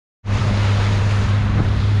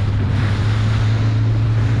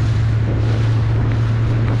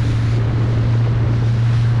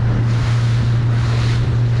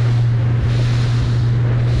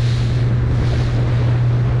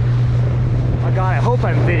Oh God, I hope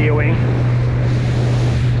I'm videoing.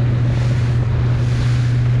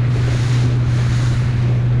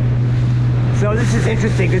 So this is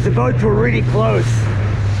interesting because the boats were really close,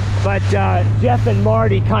 but Jeff and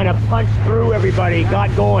Marty kind of punched through everybody,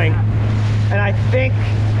 got going, and I think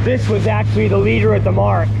this was actually the leader at the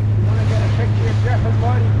mark. You want to get a picture of Jeff and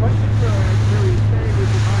Marty pushing through and really staying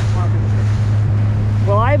with the mark?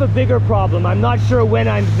 Well, I have a bigger problem. I'm not sure when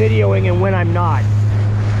I'm videoing and when I'm not.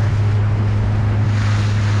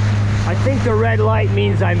 I think the red light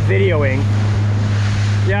means I'm videoing.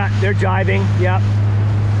 Yeah, they're jibing, yep.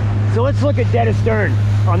 So let's look at dead astern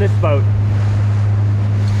on this boat.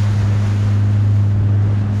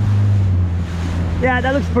 Yeah,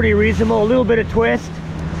 that looks pretty reasonable. A little bit of twist,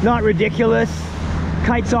 not ridiculous.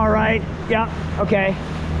 Kite's all right, yeah, okay.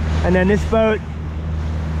 And then this boat.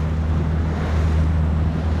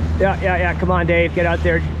 Yeah, come on Dave, get out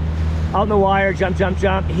there. Out in the wire, jump, jump,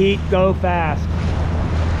 jump, heat, go fast.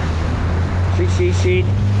 Sheet,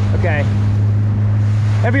 okay.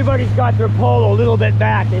 Everybody's got their pole a little bit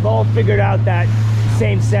back. They've all figured out that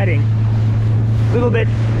same setting. A little bit,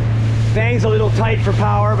 bang's a little tight for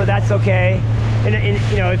power, but that's okay. And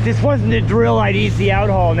you know, if this wasn't a drill, I'd ease the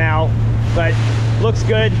outhaul now. But looks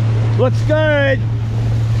good, looks good.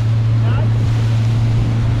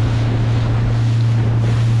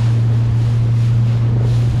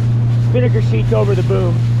 Spinnaker sheets over the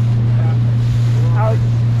boom. Out.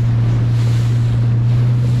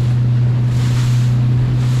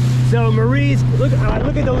 So Marie's, look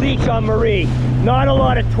at the leech on Marie. Not a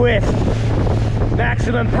lot of twist.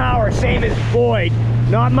 Maximum power, same as Boyd.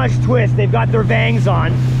 Not much twist. They've got their vangs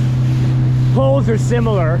on. Poles are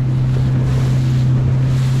similar.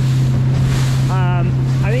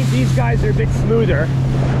 I think these guys are a bit smoother.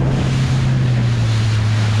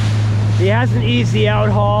 He hasn't eased the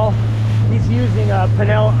outhaul. He's using a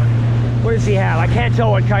Pinel. What does he have? I can't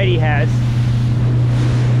tell what kite he has.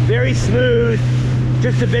 Very smooth.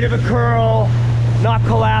 Just a bit of a curl, not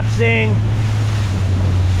collapsing.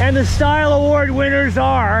 And the style award winners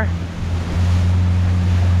are,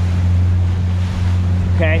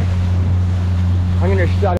 okay, I'm gonna shut